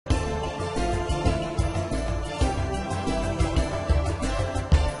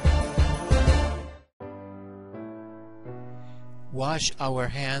wash our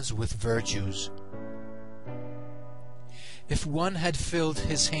hands with virtues. If one had filled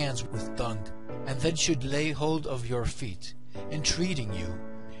his hands with dung, and then should lay hold of your feet, entreating you,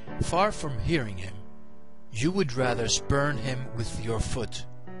 far from hearing him, you would rather spurn him with your foot.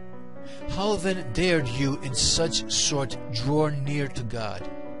 How then dared you in such sort draw near to God,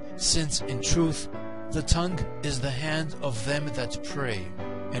 since in truth the tongue is the hand of them that pray,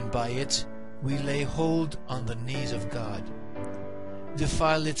 and by it we lay hold on the knees of God.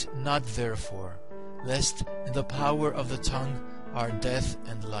 Defile it not therefore, lest in the power of the tongue are death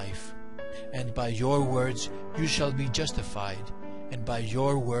and life. And by your words you shall be justified, and by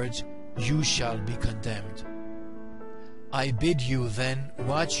your words you shall be condemned. I bid you then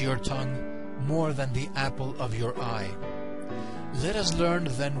watch your tongue more than the apple of your eye. Let us learn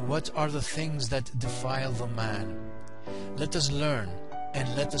then what are the things that defile the man. Let us learn,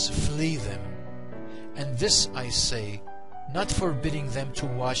 and let us flee them. And this I say, not forbidding them to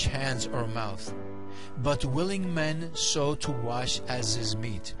wash hands or mouth, but willing men so to wash as is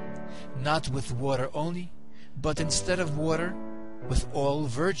meet, not with water only, but instead of water, with all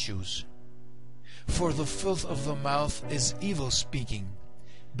virtues. For the filth of the mouth is evil speaking,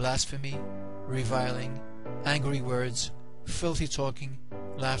 blasphemy, reviling, angry words, filthy talking,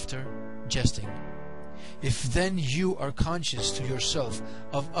 laughter, jesting. If then you are conscious to yourself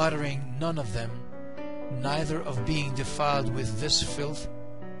of uttering none of them, neither of being defiled with this filth,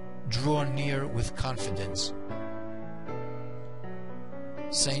 draw near with confidence.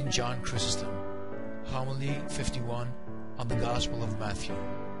 St. John Chrysostom, Homily 51 on the Gospel of Matthew,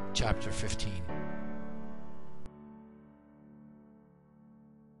 chapter 15.